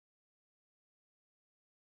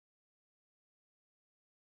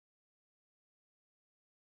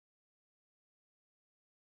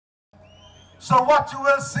So what you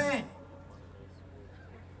will see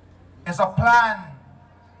is a plan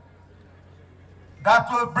that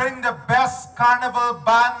will bring the best carnival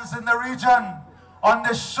bands in the region on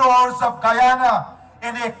the shores of Guyana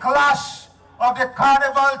in a clash of the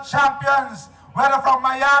carnival champions, whether from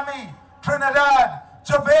Miami, Trinidad,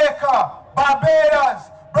 Jamaica, Barbados,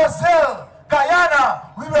 Brazil,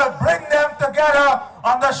 Guyana. We will bring them together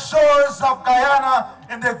on the shores of Guyana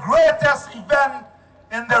in the greatest event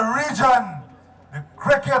in the region, the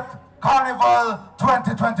Cricket Carnival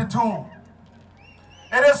 2022.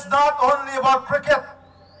 It is not only about cricket,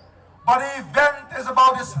 but the event is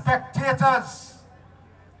about the spectators.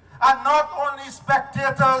 And not only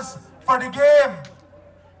spectators for the game,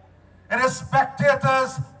 it is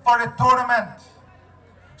spectators for the tournament.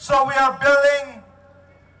 So we are building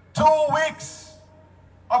 2 weeks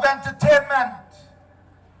of entertainment,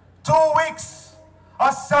 2 weeks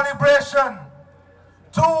of celebration,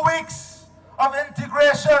 2 weeks of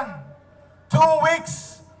integration, 2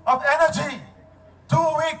 weeks of energy, 2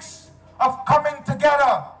 weeks of coming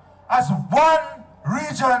together as one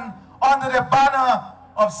region under the banner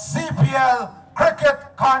of CPL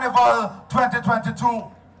Cricket Carnival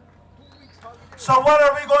 2022. So what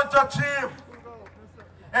are we going to achieve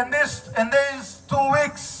in these 2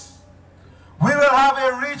 weeks? We will have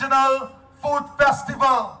a regional food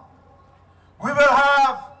festival. We will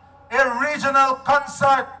have a regional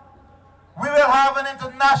concert. We will have an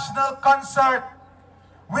international concert.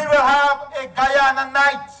 We will have a Guyana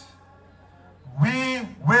Night. We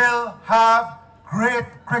will have great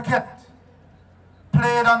cricket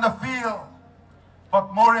played on the field.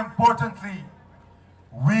 But more importantly,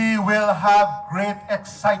 we will have great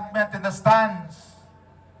excitement in the stands.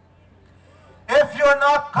 If you're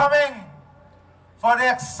not coming for the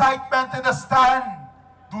excitement in the stand,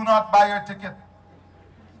 do not buy your ticket.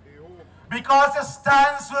 Because the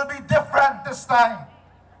stands will be different this time.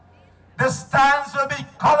 The stands will be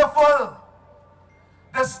colorful.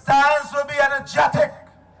 The stands will be energetic.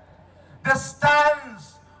 The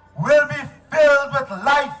stands will be filled with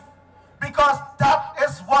life, because that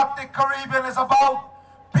is what the Caribbean is about.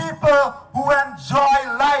 People who enjoy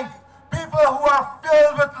life, people who are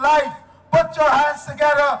filled with life. Put your hands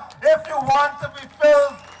together if you want to be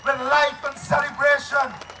filled with life and celebration.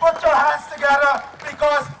 Put your hands together,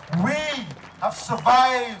 because we have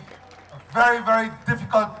survived a very, very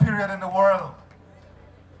difficult period in the world.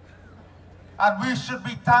 And we should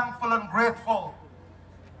be thankful and grateful